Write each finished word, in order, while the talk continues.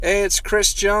Hey, it's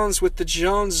Chris Jones with the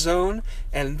Jones Zone,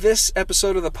 and this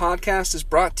episode of the podcast is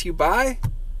brought to you by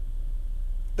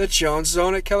the Jones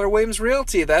Zone at Keller Williams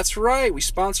Realty. That's right, we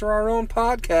sponsor our own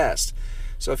podcast.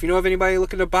 So if you know of anybody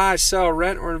looking to buy, sell,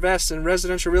 rent, or invest in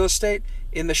residential real estate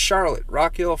in the Charlotte,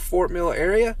 Rock Hill, Fort Mill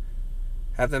area,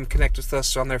 have them connect with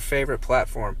us on their favorite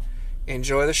platform.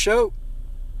 Enjoy the show.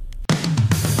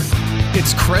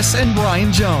 It's Chris and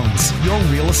Brian Jones, your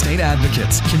real estate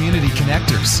advocates, community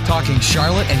connectors, talking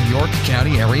Charlotte and York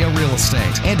County area real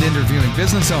estate, and interviewing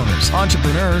business owners,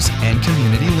 entrepreneurs, and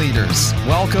community leaders.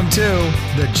 Welcome to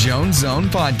the Jones Zone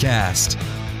Podcast.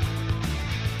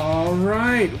 All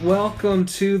right, welcome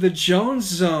to the Jones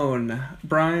Zone.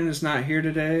 Brian is not here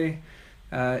today.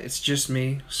 It's just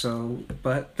me,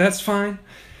 but that's fine.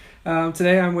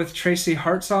 Today I'm with Tracey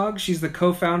Hartzog. She's the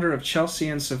co-founder of Chelsea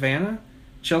and Savannah.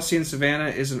 Chelsea and Savannah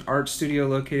is an art studio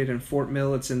located in Fort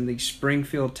Mill. It's in the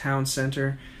Springfield Town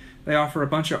Center. They offer a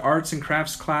bunch of arts and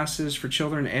crafts classes for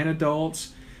children and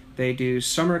adults. They do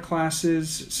summer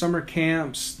classes, summer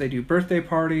camps. They do birthday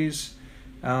parties,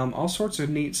 all sorts of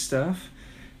neat stuff.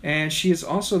 And she is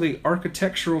also the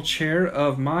architectural chair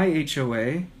of my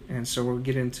HOA, and so we'll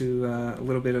get into a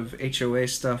little bit of HOA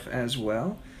stuff as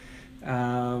well.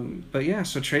 But yeah,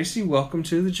 so Tracey, welcome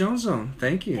to the Jones Zone.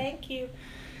 Thank you. Thank you.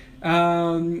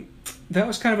 That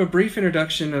was kind of a brief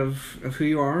introduction of who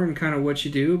you are and kind of what you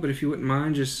do, but if you wouldn't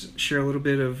mind, just share a little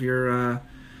bit of your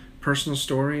personal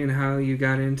story and how you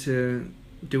got into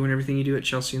doing everything you do at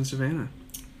Chelsea and Savannah.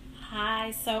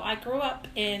 Hi, so I grew up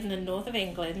in the north of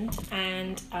England,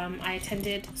 and I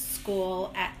attended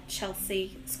school at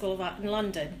Chelsea School of Art in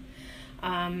London,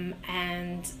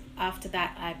 and after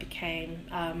that I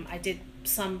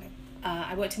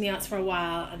worked in the arts for a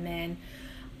while, and then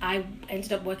I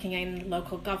ended up working in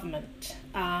local government.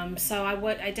 So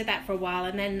I did that for a while,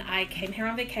 and then I came here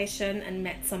on vacation and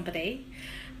met somebody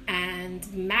and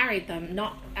married them.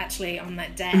 Not actually on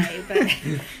that day, but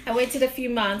I waited a few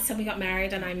months and we got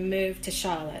married, and I moved to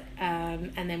Charlotte.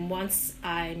 And then once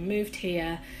I moved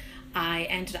here,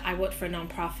 I worked for a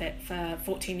nonprofit for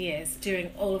 14 years doing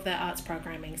all of their arts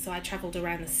programming. So I traveled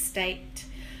around the state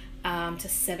to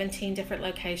 17 different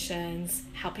locations,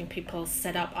 helping people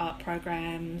set up art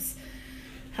programs,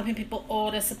 helping people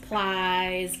order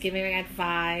supplies, giving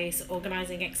advice,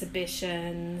 organizing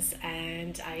exhibitions,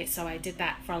 and I did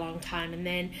that for a long time. And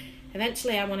then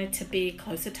eventually I wanted to be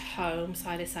closer to home, so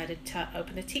I decided to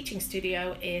open a teaching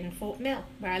studio in Fort Mill,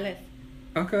 where I live.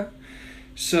 Okay.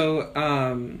 So,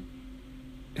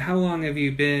 how long have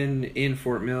you been in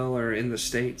Fort Mill or in the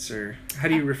States, or how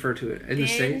do you refer to it? In the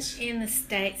States? In the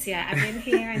States, yeah. I've been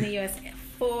here in the US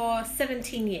for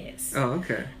 17 years. Oh,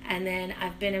 okay. And then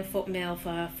I've been in Fort Mill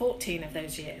for 14 of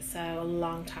those years, so a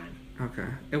long time. Okay.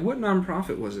 And what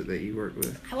nonprofit was it that you worked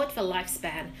with? I worked for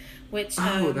Lifespan, which...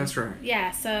 that's right.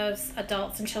 Yeah, so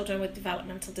adults and children with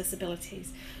developmental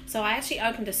disabilities. So I actually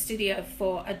opened a studio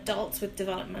for adults with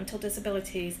developmental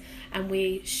disabilities, and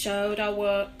we showed our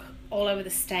work all over the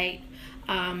state.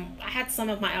 I had some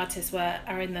of my artists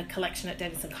are in the collection at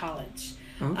Davidson College.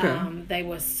 Okay. They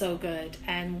were so good,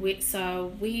 and we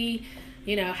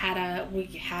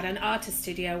had an artist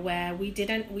studio where we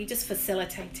just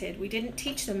facilitated. We didn't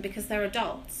teach them because they're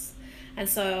adults, and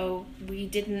so we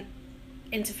didn't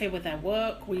interfere with their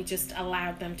work. We just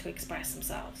allowed them to express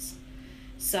themselves.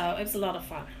 So it was a lot of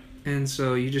fun. And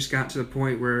so you just got to the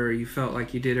point where you felt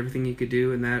like you did everything you could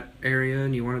do in that area,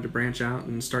 and you wanted to branch out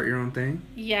and start your own thing?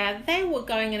 Yeah, they were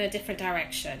going in a different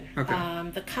direction. Okay.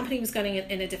 The company was going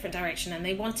in a different direction, and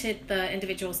they wanted the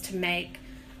individuals to make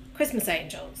Christmas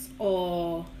angels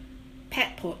or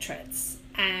pet portraits.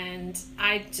 And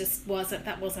I just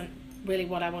that wasn't really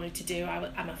what I wanted to do.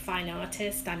 I'm a fine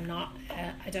artist.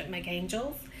 I don't make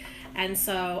angels. And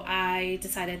so I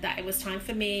decided that it was time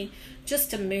for me just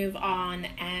to move on,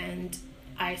 and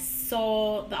I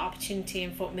saw the opportunity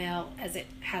in Fort Mill as it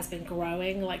has been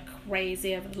growing like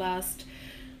crazy over the last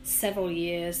several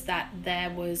years, that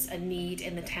there was a need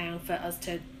in the town for us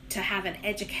to have an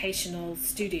educational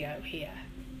studio here.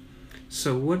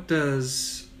 So what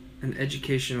does an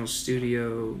educational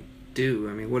studio do?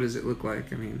 I mean, what does it look like?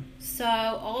 So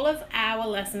all of our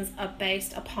lessons are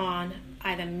based upon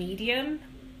either medium,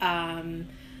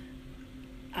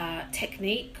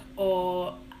 technique,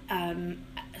 or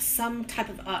some type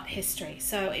of art history.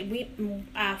 So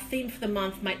our theme for the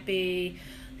month might be,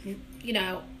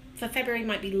 for February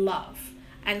might be love.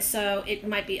 And so it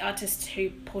might be artists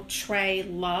who portray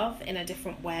love in a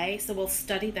different way. So we'll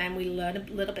study them, we learn a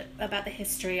little bit about the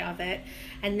history of it,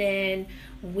 and then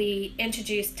we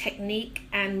introduce technique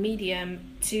and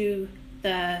medium to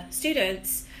the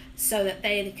students so that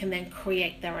they can then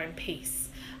create their own piece.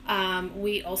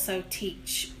 We also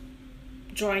teach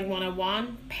drawing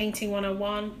 101, painting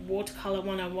 101, watercolor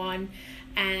 101,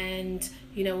 and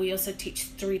we also teach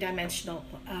three-dimensional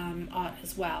art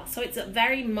as well. So it's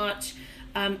very much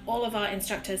all of our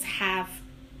instructors have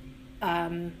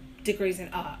degrees in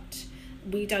art.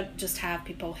 We don't just have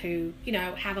people who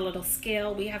have a little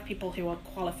skill. We have people who are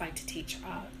qualified to teach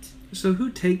art. So who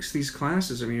takes these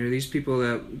classes? I mean, are these people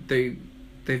that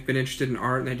they've been interested in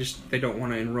art and they don't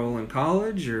want to enroll in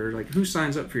college, or like who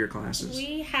signs up for your classes?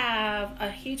 We have a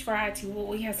huge variety.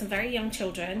 We have some very young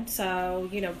children, so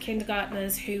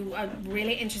kindergartners who are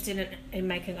really interested in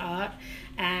making art,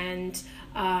 and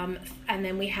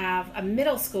then we have a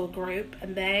middle school group,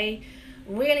 and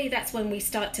that's when we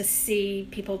start to see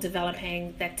people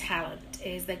developing their talent.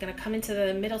 Is they're going to come into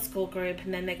the middle school group,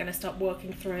 and then they're going to start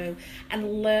working through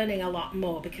and learning a lot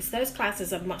more, because those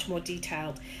classes are much more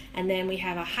detailed. And then we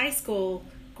have a high school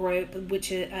group,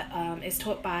 which is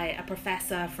taught by a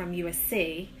professor from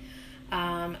USC.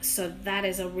 So that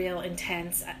is a real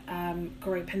intense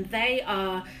group, and they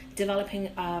are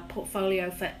developing a portfolio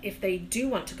for if they do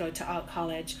want to go to art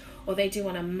college or they do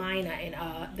want to minor in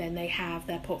art, then they have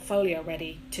their portfolio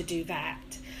ready to do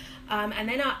that. And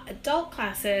then our adult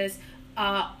classes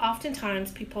are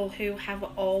oftentimes people who have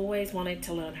always wanted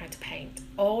to learn how to paint,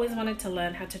 always wanted to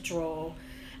learn how to draw,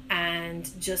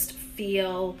 and just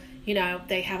feel,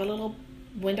 they have a little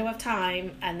window of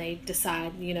time and they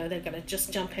decide, they're going to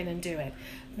just jump in and do it.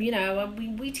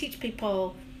 We teach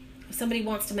people, if somebody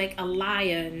wants to make a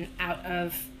lion out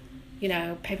of,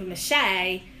 paper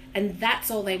mache, and that's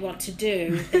all they want to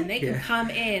do, then they can come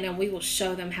in and we will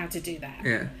show them how to do that.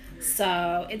 Yeah.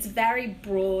 So it's very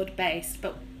broad based,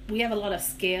 but we have a lot of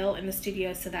skill in the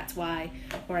studio, so that's why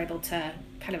we're able to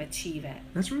kind of achieve it.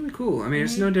 That's really cool. I mean,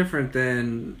 it's no different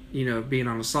than, being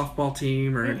on a softball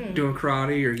team or doing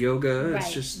karate or yoga. Right.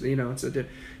 It's just,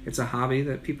 it's a hobby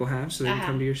that people have, so they can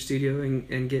come to your studio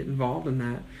and get involved in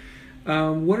that.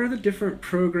 What are the different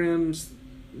programs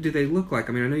do they look like?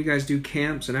 I mean, I know you guys do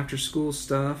camps and after school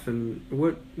stuff, and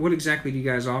what exactly do you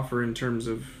guys offer in terms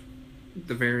of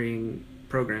the varying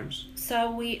programs?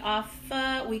 So we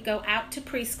go out to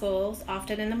preschools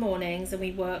often in the mornings, and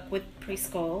we work with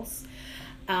preschools.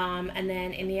 And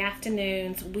then in the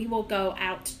afternoons, we will go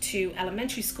out to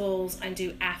elementary schools and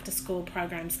do after-school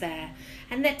programs there.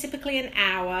 And they're typically an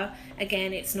hour.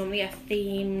 Again, it's normally a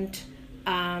themed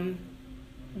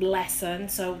lesson.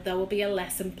 So there will be a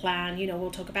lesson plan.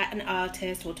 We'll talk about an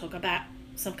artist, we'll talk about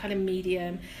some kind of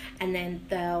medium, and then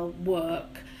they'll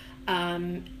work.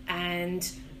 And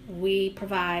we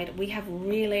have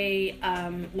really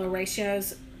low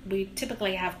ratios. We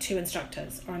typically have 2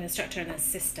 instructors, or an instructor and an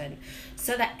assistant,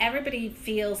 so that everybody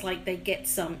feels like they get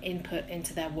some input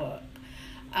into their work.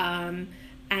 And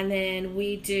then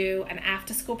we do an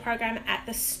after-school program at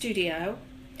the studio,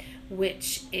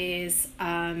 which is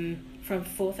from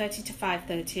 4:30 to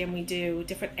 5:30, and we do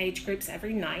different age groups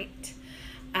every night.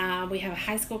 We have a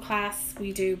high school class.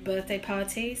 We do birthday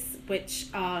parties, which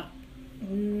are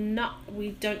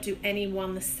we don't do any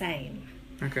one the same.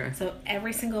 Okay. So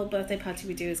every single birthday party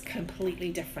we do is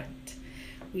completely different.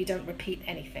 We don't repeat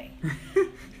anything,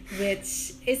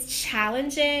 which is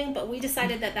challenging, but we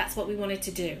decided that that's what we wanted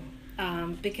to do,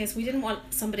 because we didn't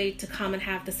want somebody to come and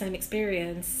have the same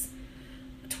experience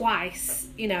twice,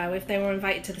 if they were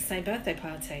invited to the same birthday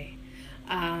party.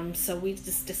 So we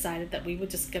just decided that we were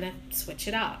just going to switch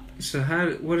it up. So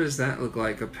what does that look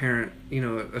like? A parent,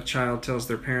 a child tells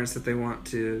their parents that they want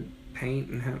to paint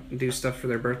and do stuff for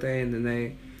their birthday, and then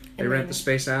they rent the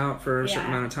space out for a certain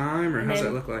amount of time, or how does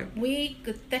that look like?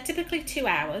 They're typically 2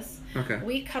 hours. Okay.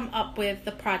 We come up with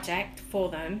the project for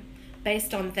them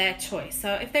based on their choice.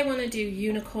 So if they want to do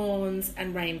unicorns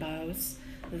and rainbows,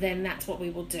 then that's what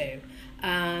we will do.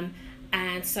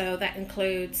 And so that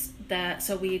includes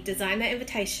so we design their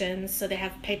invitations, so they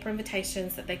have paper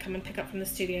invitations that they come and pick up from the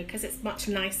studio, because it's much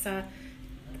nicer.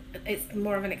 It's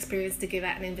more of an experience to give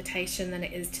out an invitation than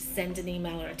it is to send an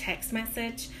email or a text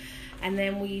message. And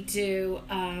then we do,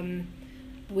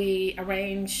 we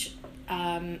arrange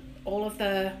all of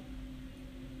the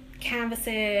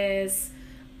canvases,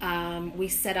 we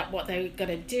set up what they're going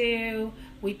to do,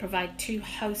 we provide 2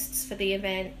 hosts for the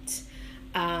event,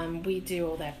 we do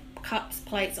all their cups,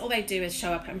 plates. All they do is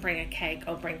show up and bring a cake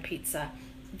or bring pizza.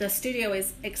 The studio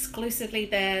is exclusively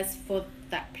theirs for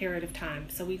that period of time,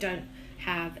 so we don't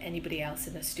have anybody else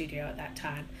in the studio at that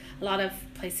time. A lot of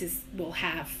places will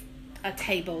have a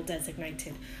table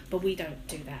designated, but we don't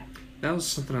do that. That was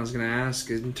something I was going to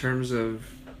ask, in terms of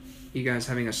you guys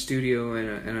having a studio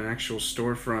and an actual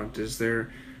storefront.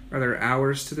 Are there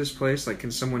hours to this place? Like, can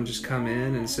someone just come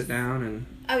in and sit down and...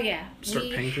 Oh yeah,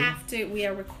 start painting? We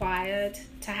are required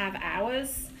to have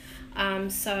hours.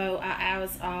 So our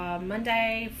hours are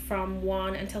Monday from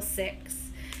 1 until 6,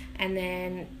 and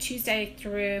then Tuesday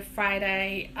through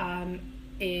Friday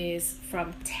is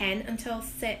from 10 until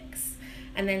 6,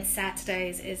 and then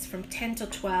Saturdays is from 10 till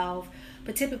 12,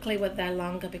 but typically we're there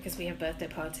longer because we have birthday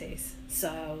parties.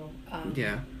 So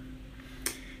yeah.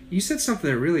 You said something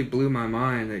that really blew my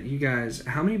mind, that you guys,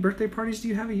 how many birthday parties do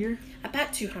you have a year?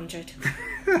 About 200.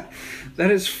 That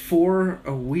is 4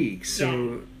 a week, so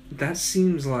Yeah. that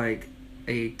seems like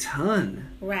a ton.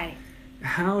 Right.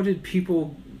 How did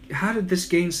this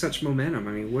gain such momentum?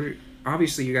 I mean,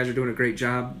 obviously you guys are doing a great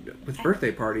job with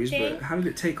birthday parties, but how did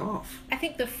it take off? I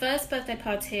think the first birthday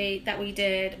party that we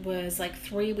did was like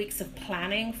 3 weeks of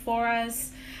planning for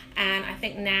us, and I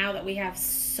think now that we have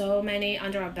so many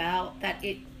under our belt that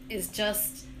it is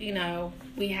just,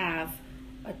 we have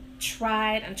a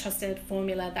tried and trusted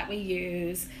formula that we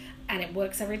use, and it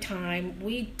works every time.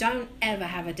 We don't ever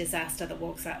have a disaster that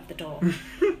walks out of the door.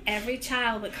 Every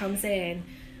child that comes in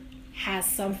has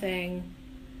something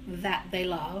that they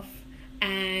love,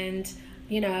 and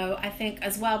I think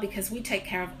as well, because we take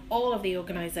care of all of the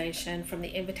organization, from the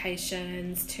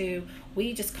invitations to,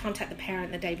 we just contact the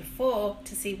parent the day before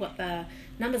to see what the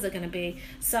numbers are going to be.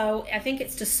 So I think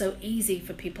it's just so easy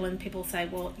for people, and people say,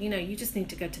 well, you just need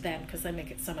to go to them because they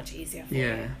make it so much easier for you.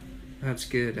 Yeah, that's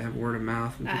good to have word of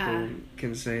mouth and people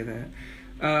can say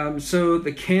that. So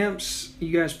the camps,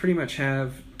 you guys pretty much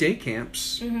have day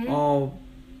camps all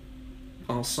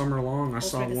summer long. I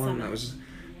saw one that was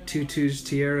tutus,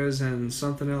 tiaras, and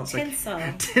something else. Tinsel.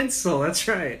 Tinsel, that's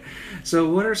right. So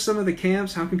what are some of the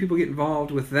camps? How can people get involved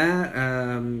with that?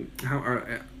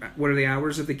 What are the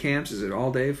hours of the camps? Is it all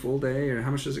day, full day, or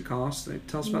how much does it cost?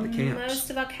 Tell us about the camps. Most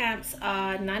of our camps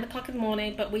are 9 o'clock in the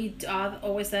morning, but we are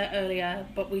always there earlier,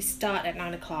 but we start at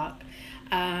 9 o'clock.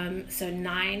 So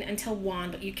 9 until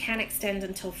 1, but you can extend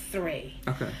until 3.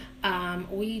 Okay.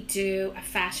 We do a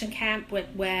fashion camp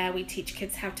where we teach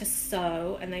kids how to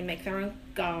sew, and they make their own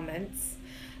garments.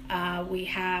 We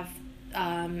have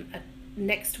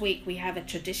next week we have a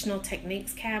traditional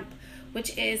techniques camp,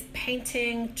 which is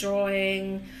painting,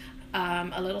 drawing,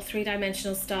 a little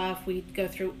 3-dimensional stuff. We go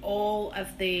through all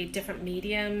of the different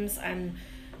mediums, and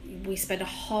we spend a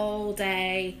whole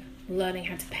day learning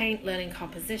how to paint, learning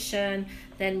composition.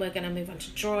 Then we're going to move on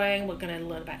to drawing. We're going to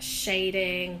learn about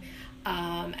shading,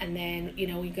 and then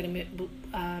we're going to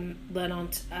learn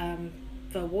on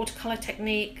the watercolor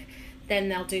technique. Then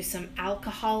they'll do some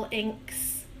alcohol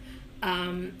inks,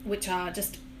 which are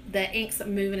just the inks that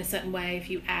move in a certain way if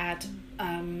you add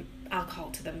alcohol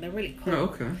to them. They're really cool. Oh,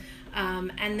 okay.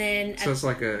 And then so it's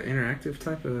like an interactive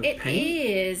type of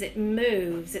paint? It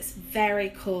moves. It's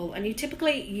very cool, and you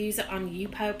typically use it on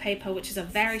Yupo paper, which is a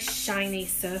very shiny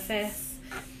surface,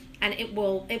 and it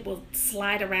will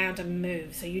slide around and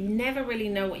move, so you never really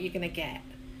know what you're going to get.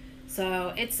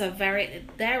 So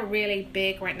they're really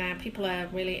big right now. People are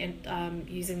really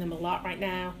using them a lot right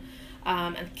now,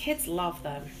 and kids love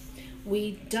them.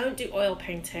 We don't do oil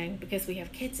painting because we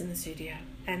have kids in the studio,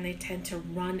 and they tend to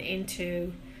run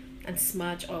into and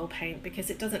smudge oil paint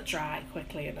because it doesn't dry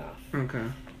quickly enough. Okay.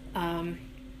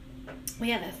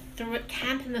 We have a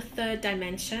camp in the 3rd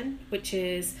dimension, which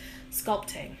is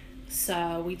sculpting.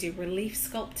 So we do relief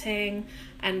sculpting,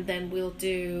 and then we'll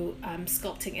do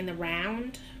sculpting in the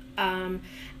round. And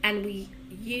we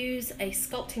use a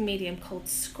sculpting medium called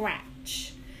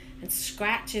Scratch. And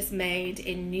Scratch is made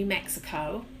in New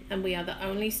Mexico, and we are the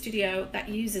only studio that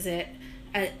uses it.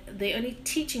 The only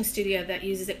teaching studio that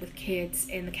uses it with kids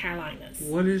in the Carolinas.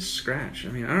 What is Scratch? I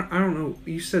mean, I don't know.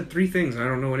 You said 3 things. I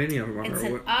don't know what any of them are. It's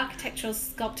an architectural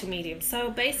sculpting medium. So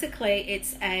basically,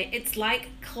 it's like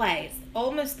clay. It's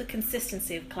almost the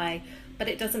consistency of clay, but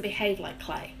it doesn't behave like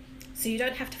clay. So you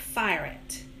don't have to fire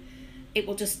it. It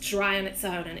will just dry on its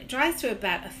own, and it dries to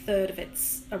about 1/3 of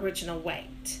its original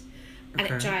weight. And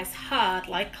it dries hard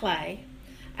like clay.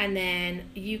 And then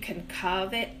you can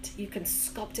carve it, you can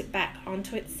sculpt it back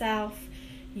onto itself,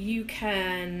 you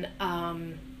can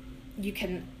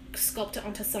sculpt it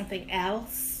onto something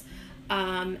else,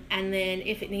 and then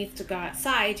if it needs to go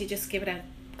outside, you just give it a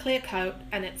clear coat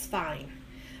and it's fine.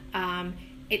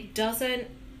 It doesn't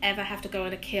ever have to go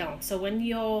in a kiln. So when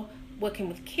you're working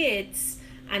with kids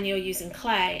and you're using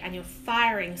clay and you're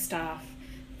firing stuff,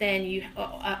 then you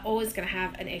are always going to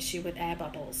have an issue with air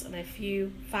bubbles. And if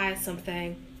you fire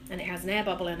something and it has an air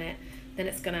bubble in it, then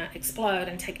it's going to explode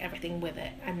and take everything with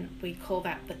it. And we call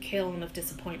that the kiln of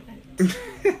disappointment.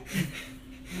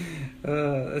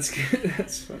 That's good.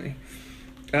 That's funny.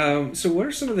 So what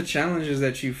are some of the challenges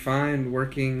that you find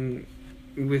working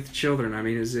with children? I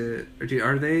mean,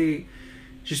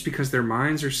 just because their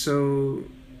minds are so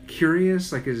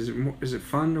curious? Like, is it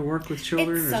fun to work with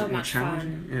children? It's so is it much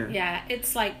challenging? fun. Yeah,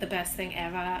 it's like the best thing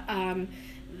ever.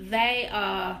 They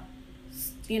are,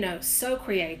 so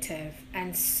creative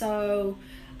and so,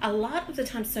 a lot of the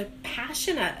time, so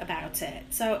passionate about it.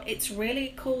 So it's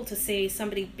really cool to see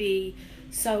somebody be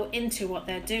so into what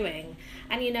they're doing.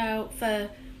 And, for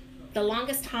the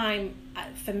longest time,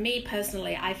 for me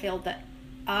personally, I feel that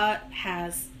art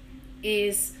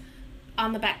is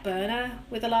on the back burner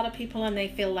with a lot of people, and they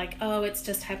feel like, oh, it's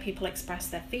just how people express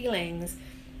their feelings.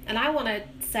 And I want to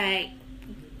say,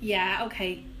 yeah,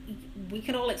 okay, we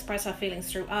can all express our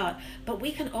feelings through art, but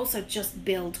we can also just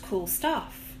build cool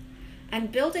stuff.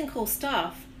 And building cool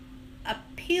stuff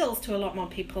appeals to a lot more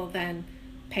people than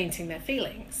painting their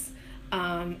feelings.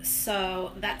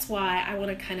 So that's why I want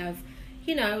to kind of,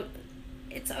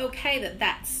 it's okay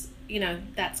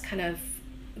that's kind of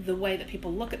the way that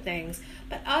people look at things.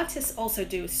 But artists also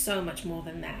do so much more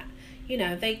than that.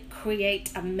 They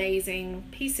create amazing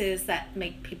pieces that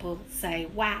make people say,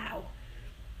 wow.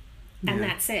 And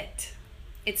that's it.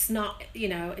 It's not,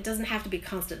 it doesn't have to be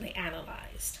constantly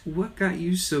analyzed. What got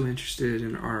you so interested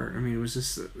in art? I mean, was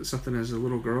this something as a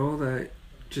little girl that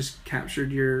just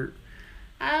captured your...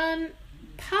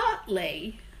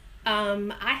 Partly.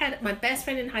 I had my best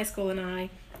friend in high school and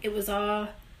it was our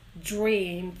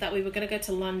dream that we were going to go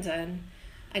to London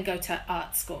and go to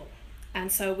art school.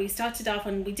 And so we started off,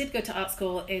 and we did go to art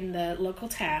school in the local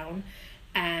town.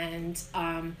 And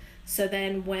so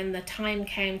then when the time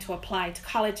came to apply to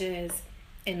colleges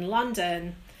in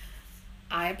London,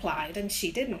 I applied and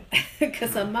she didn't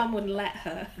because her mum wouldn't let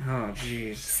her. Oh,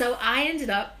 jeez. So I ended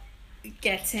up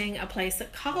getting a place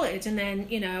at college, and then,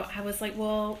 I was like,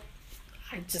 well,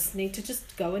 I just need to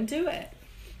just go and do it.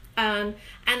 And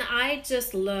I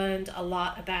just learned a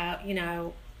lot about,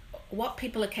 what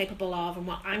people are capable of and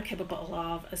what I'm capable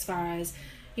of, as far as,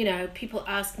 people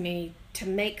ask me to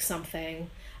make something,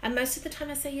 and most of the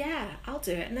time I say, yeah, I'll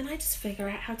do it. And then I just figure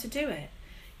out how to do it,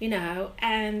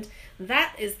 and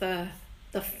that is the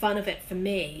fun of it for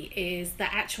me, is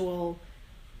the actual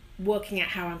working out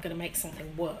how I'm going to make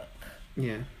something work.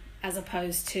 Yeah. As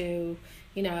opposed to,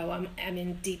 I'm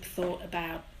in deep thought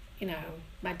about,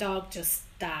 my dog just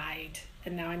died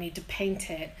and now I need to paint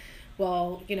it.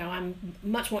 Well, I'm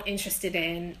much more interested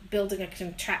in building a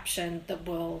contraption that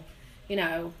will,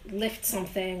 lift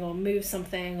something or move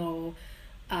something or,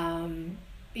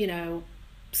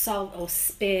 solve or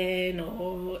spin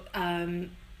or,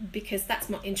 because that's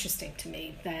more interesting to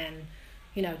me than,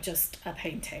 just a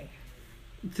painting.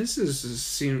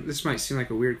 This might seem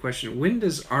like a weird question. When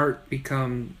does art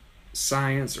become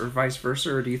science or vice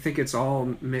versa, or do you think it's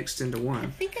all mixed into one? I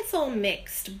think it's all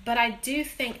mixed, but I do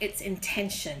think it's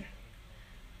intention.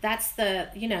 That's a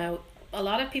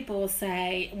lot of people will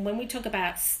say, when we talk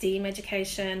about STEAM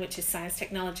education, which is science,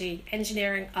 technology,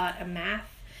 engineering, art, and math,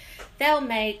 they'll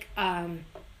make a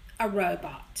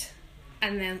robot.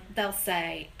 And then they'll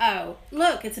say, oh,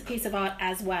 look, it's a piece of art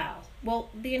as well. Well,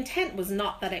 the intent was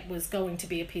not that it was going to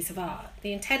be a piece of art.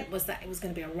 The intent was that it was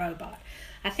going to be a robot.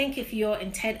 I think if your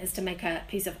intent is to make a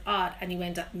piece of art and you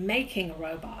end up making a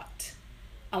robot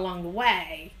along the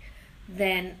way,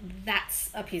 then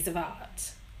that's a piece of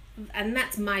art. And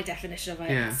that's my definition of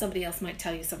it. Yeah. Somebody else might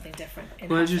tell you something different.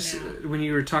 Well, just when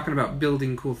you were talking about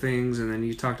building cool things, and then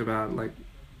you talked about like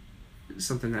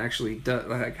something that actually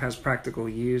has practical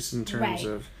use in terms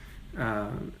of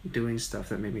doing stuff,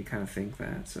 that made me kind of think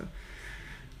that. So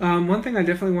one thing I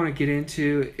definitely want to get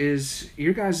into is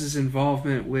your guys'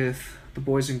 involvement with the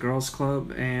Boys and Girls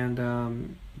Club and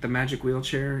the Magic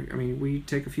Wheelchair. I mean, will you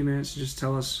take a few minutes to just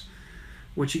tell us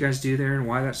what you guys do there and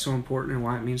why that's so important and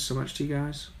why it means so much to you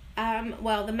guys?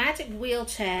 Well, the Magic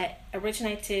Wheelchair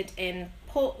originated in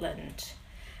Portland,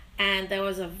 and there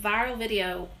was a viral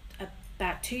video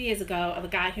about 2 years ago of a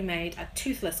guy who made a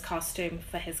toothless costume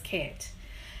for his kid,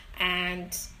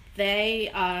 and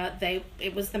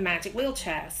it was the Magic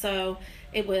Wheelchair. So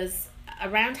it was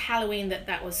around Halloween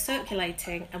that was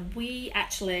circulating, and we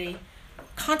actually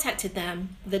contacted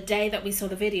them the day that we saw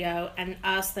the video and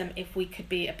asked them if we could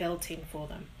be a build team for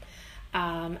them.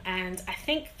 And I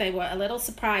think they were a little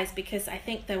surprised, because I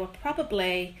think there were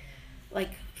probably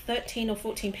like 13 or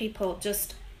 14 people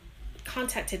just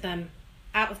contacted them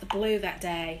out of the blue that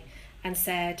day and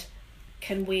said,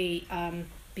 can we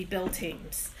be build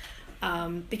teams?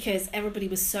 Because everybody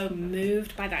was so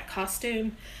moved by that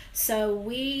costume. So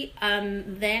we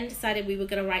then decided we were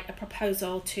going to write a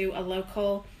proposal to a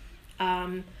local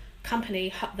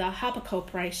company, the Harper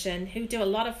Corporation, who do a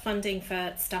lot of funding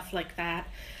for stuff like that.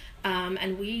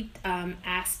 And we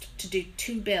asked to do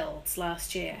 2 builds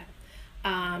last year.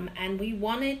 And we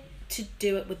wanted to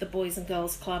do it with the Boys and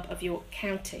Girls Club of York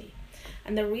County.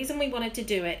 And the reason we wanted to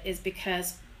do it is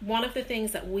because one of the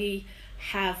things that we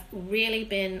have really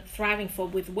been thriving for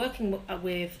with working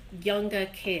with younger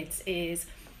kids is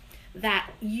that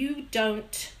you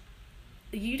don't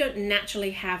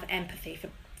naturally have empathy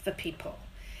for people.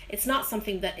 It's not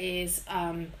something that is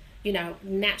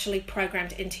naturally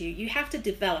programmed into you. You have to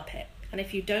develop it. And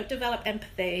if you don't develop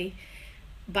empathy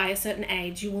by a certain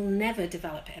age, you will never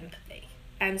develop empathy.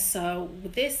 And so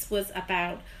this was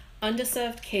about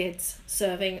underserved kids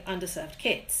serving underserved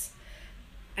kids.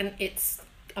 And it's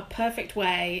a perfect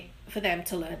way for them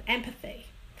to learn empathy.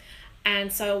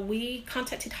 And so we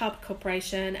contacted Harper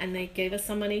Corporation, and they gave us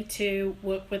some money to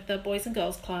work with the Boys and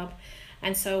Girls Club.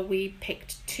 And so we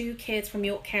picked 2 kids from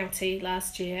York County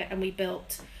last year, and we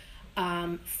built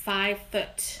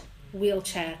 5-foot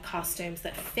wheelchair costumes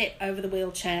that fit over the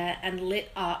wheelchair and lit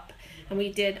up. And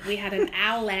we had an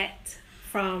owlet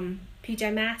from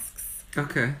PJ Masks.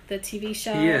 Okay. The TV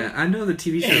show. Yeah, I know the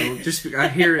TV show. Just I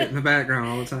hear it in the background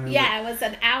all the time. Yeah, it was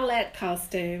an owlet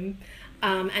costume.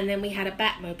 And then we had a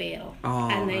Batmobile. Oh,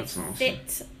 and they that's awesome.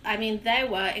 fit, I mean, they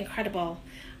were incredible.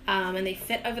 And they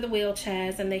fit over the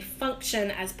wheelchairs, and they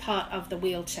function as part of the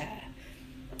wheelchair.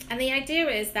 And the idea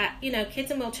is that,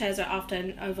 kids in wheelchairs are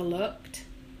often overlooked,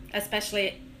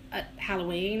 especially at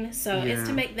Halloween. So it's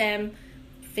to make them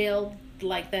feel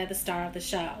like they're the star of the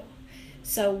show.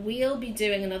 So we'll be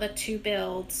doing another 2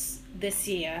 builds this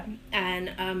year,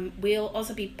 and we'll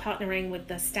also be partnering with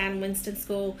the Stan Winston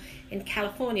School in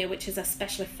California, which is a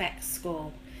special effects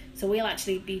school. So we'll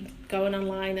actually be going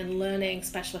online and learning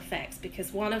special effects,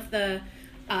 because one of the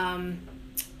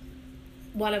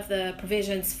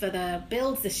provisions for the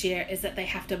builds this year is that they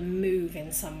have to move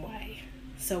in some way.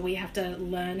 So we have to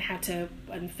learn how to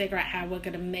and figure out how we're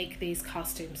going to make these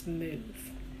costumes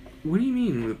move. What do you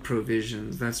mean with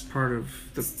provisions? That's part of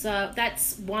the... So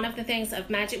that's one of the things of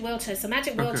Magic Wheelchair. So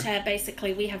Magic Wheelchair,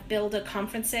 basically, we have builder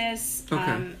conferences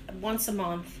once a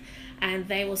month, and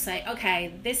they will say,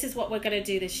 okay, this is what we're going to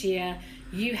do this year.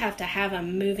 You have to have a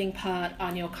moving part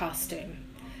on your costume.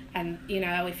 And,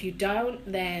 if you don't,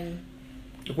 then...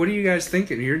 What are you guys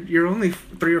thinking? You're only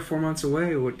 3 or 4 months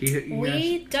away. What do you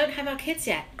We guys... don't have our kids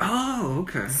yet. Oh,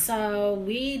 okay. So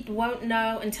we won't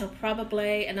know until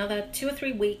probably another 2 or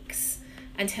 3 weeks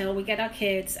until we get our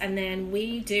kids, and then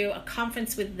we do a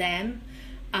conference with them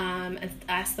and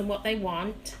ask them what they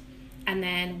want, and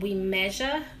then we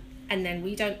measure, and then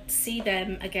we don't see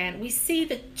them again. We see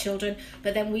the children,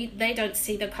 but then they don't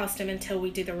see the costume until we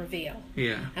do the reveal.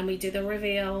 Yeah. And we do the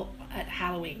reveal at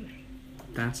Halloween.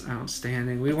 That's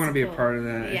outstanding. We want to be a part of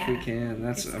that if we can.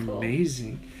 That's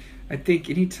amazing. Cool. I think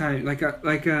anytime, like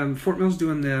Fort Mill's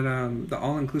doing that, the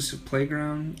all-inclusive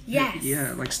playground. Yes.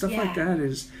 Yeah, like stuff like that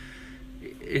is,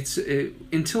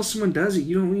 until someone does it,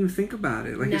 you don't even think about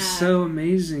it. Like it's so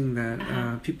amazing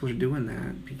that people are doing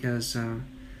that, because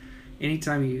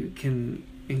anytime you can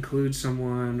include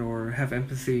someone or have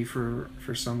empathy for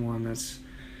someone, that's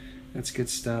good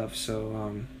stuff.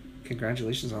 So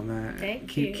congratulations on that.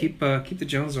 Thank you. Keep the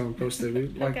Jones Zone posted.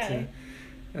 We'd like to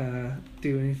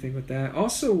do anything with that.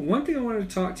 Also, one thing I wanted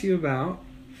to talk to you about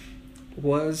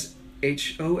was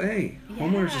HOA,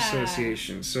 Homeowners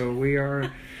Association. So we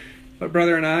are, my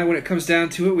brother and I, when it comes down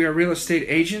to it, we are real estate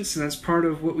agents, and that's part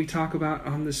of what we talk about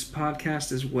on this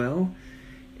podcast as well.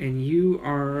 And you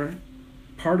are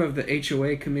part of the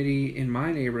HOA committee in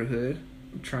my neighborhood.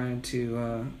 I'm trying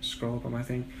to scroll up on my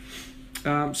thing.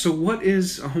 So what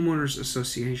is a homeowners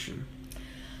association?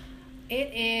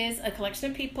 It is a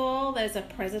collection of people. There's a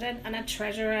president and a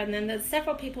treasurer, and then there's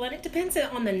several people, and it depends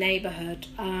on the neighborhood.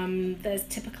 There's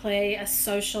typically a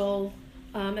social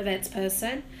events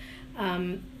person,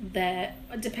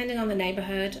 depending on the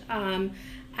neighborhood, and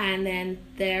then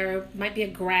there might be a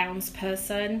grounds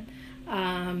person,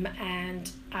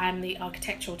 and I'm the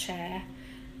architectural chair,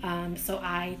 so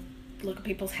I look at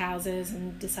people's houses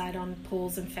and decide on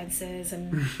pools and fences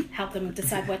and help them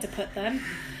decide where to put them.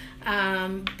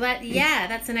 But yeah,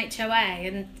 that's an HOA,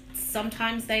 and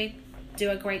sometimes they do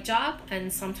a great job,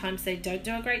 and sometimes they don't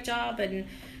do a great job, and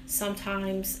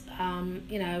sometimes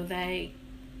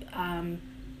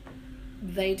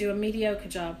they do a mediocre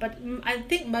job. But I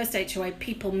think most HOA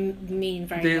people mean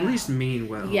very well. They at least mean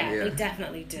well. Yeah, they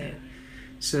definitely do. Yeah.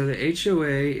 So the HOA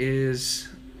is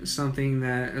something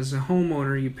that as a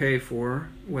homeowner you pay for,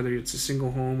 whether it's a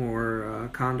single home or a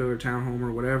condo or townhome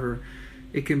or whatever.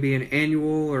 It can be an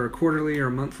annual or a quarterly or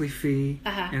a monthly fee,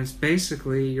 and it's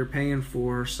basically you're paying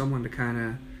for someone to kind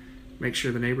of make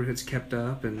sure the neighborhood's kept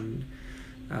up and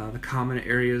the common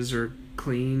areas are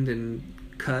cleaned and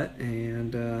cut,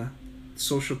 and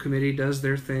social committee does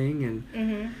their thing,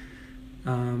 and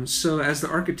So as the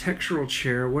architectural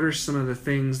chair, what are some of the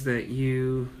things that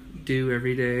you do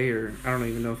every day? Or I don't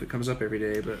even know if it comes up every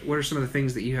day, but what are some of the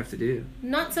things that you have to do?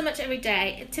 Not so much every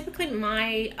day. Typically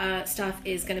my stuff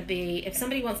is going to be, if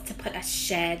somebody wants to put a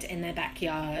shed in their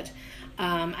backyard,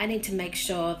 I need to make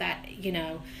sure that,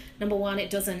 number one, it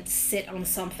doesn't sit on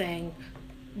something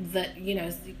that,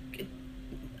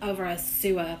 over a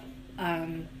sewer,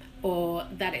 or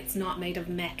that it's not made of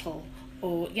metal,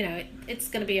 or, it's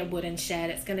going to be a wooden shed.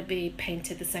 It's going to be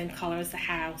painted the same color as the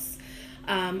house.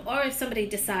 Or if somebody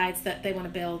decides that they want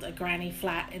to build a granny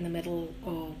flat in the middle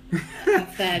or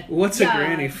of their What's yard, a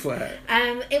granny flat?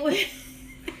 It would.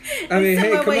 I mean,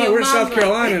 hey, come on, we're South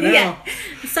Carolina now. Yeah.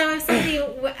 So if somebody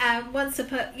wants to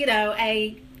put,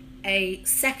 a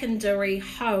secondary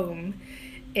home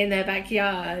in their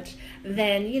backyard,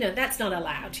 then, that's not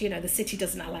allowed. The city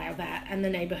doesn't allow that, and the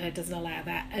neighborhood doesn't allow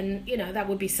that. And, that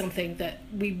would be something that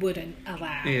we wouldn't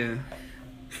allow. Yeah.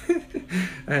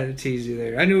 I had to tease you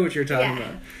there. I knew what you were talking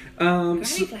about. Granny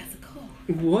flats are cool.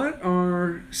 What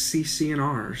are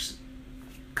CC&Rs?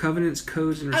 Covenants,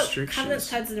 codes, and restrictions. Covenants,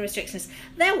 codes, and restrictions.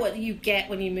 They're what you get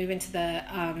when you move into the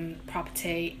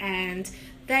property, and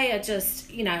they are just,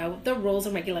 the rules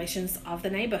and regulations of the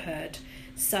neighborhood.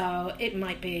 So it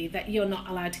might be that you're not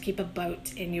allowed to keep a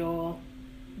boat in your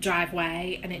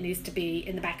driveway, and it needs to be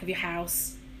in the back of your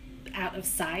house, out of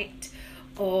sight,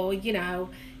 or, you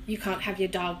can't have your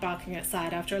dog barking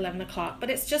outside after 11 o'clock.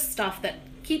 But it's just stuff that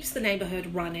keeps the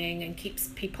neighborhood running and keeps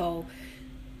people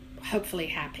hopefully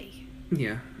happy.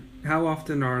 Yeah. How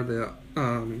often are the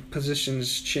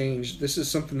positions changed? This is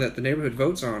something that the neighborhood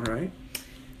votes on, right?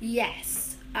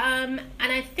 Yes. And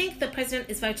I think the president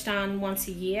is voted on once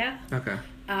a year. Okay.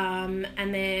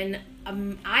 And then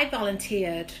I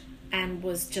volunteered and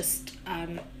was just,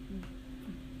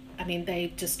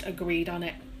 they just agreed on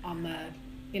it on the,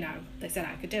 they said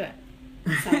I could do it.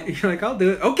 So, you're like, I'll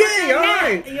do it. Okay, all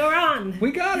right. You're on.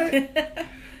 We got it.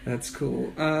 That's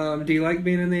cool. Do you like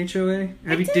being in the HOA?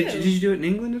 Did you do it in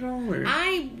England at all? Or?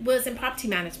 I was in property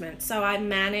management, so I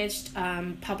managed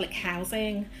public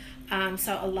housing.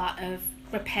 So a lot of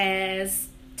repairs,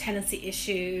 tenancy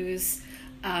issues.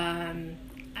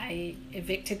 I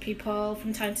evicted people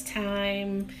from time to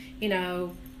time.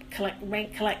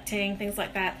 Rent collecting, things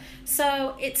like that.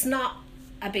 So it's not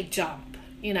a big jump.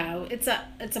 It's a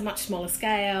much smaller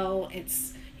scale.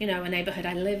 It's a neighborhood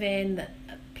I live in that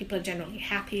people are generally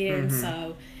happy in. Mm-hmm.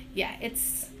 So yeah,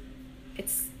 it's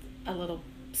a little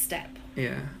step.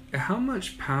 Yeah. How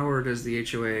much power does the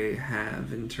HOA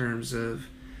have in terms of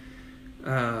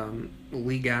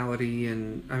legality?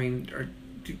 And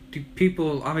do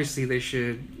people, obviously they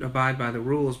should abide by the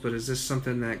rules, but is this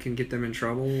something that can get them in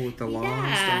trouble with the law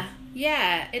and stuff?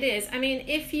 Yeah, it is.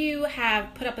 If you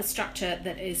have put up a structure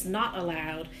that is not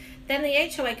allowed, then the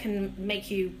HOA can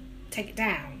make you take it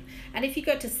down. And if you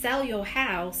go to sell your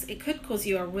house, it could cause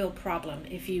you a real problem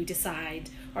if you decide,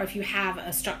 or if you have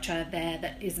a structure there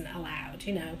that isn't allowed.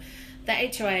 The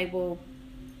HOA will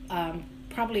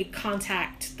probably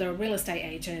contact the real estate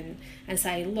agent and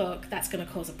say, look, that's going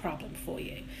to cause a problem for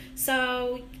you.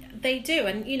 So they do.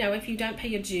 And, if you don't pay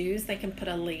your dues, they can put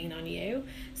a lien on you.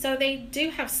 So they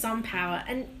do have some power.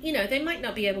 And, they might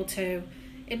not be able to,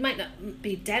 it might not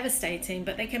be devastating,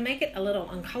 but they can make it a little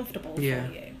uncomfortable for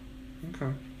you.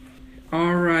 Okay.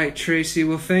 All right, Tracey.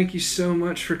 Well, thank you so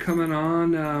much for coming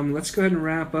on. Let's go ahead and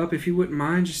wrap up. If you wouldn't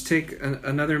mind, just take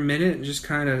another minute and just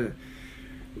kind of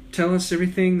tell us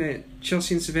everything that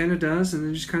Chelsea and Savannah does, and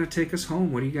then just kind of take us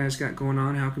home. What do you guys got going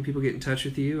on? How can people get in touch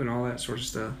with you and all that sort of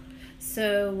stuff?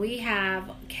 So we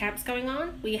have camps going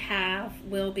on.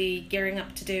 We'll be gearing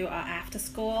up to do our after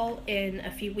school in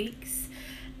a few weeks.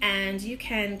 And you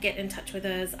can get in touch with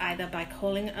us either by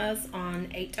calling us on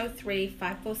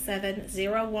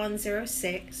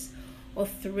 803-547-0106 or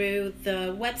through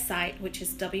the website, which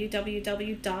is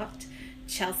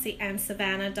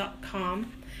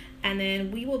www.chelseaandsavannah.com. And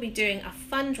then we will be doing a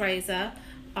fundraiser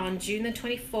on June the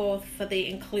 24th for the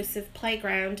Inclusive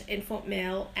Playground in Fort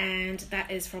Mill, and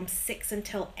that is from 6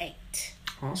 until 8.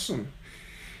 Awesome.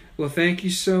 Well, thank you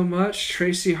so much,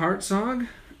 Tracey Hartzog.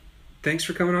 Thanks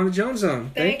for coming on the Jones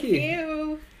Zone. Thank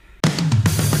you.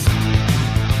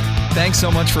 Thanks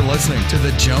so much for listening to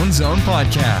the Jones Zone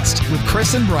podcast with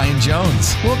Chris and Brian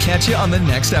Jones. We'll catch you on the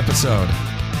next episode.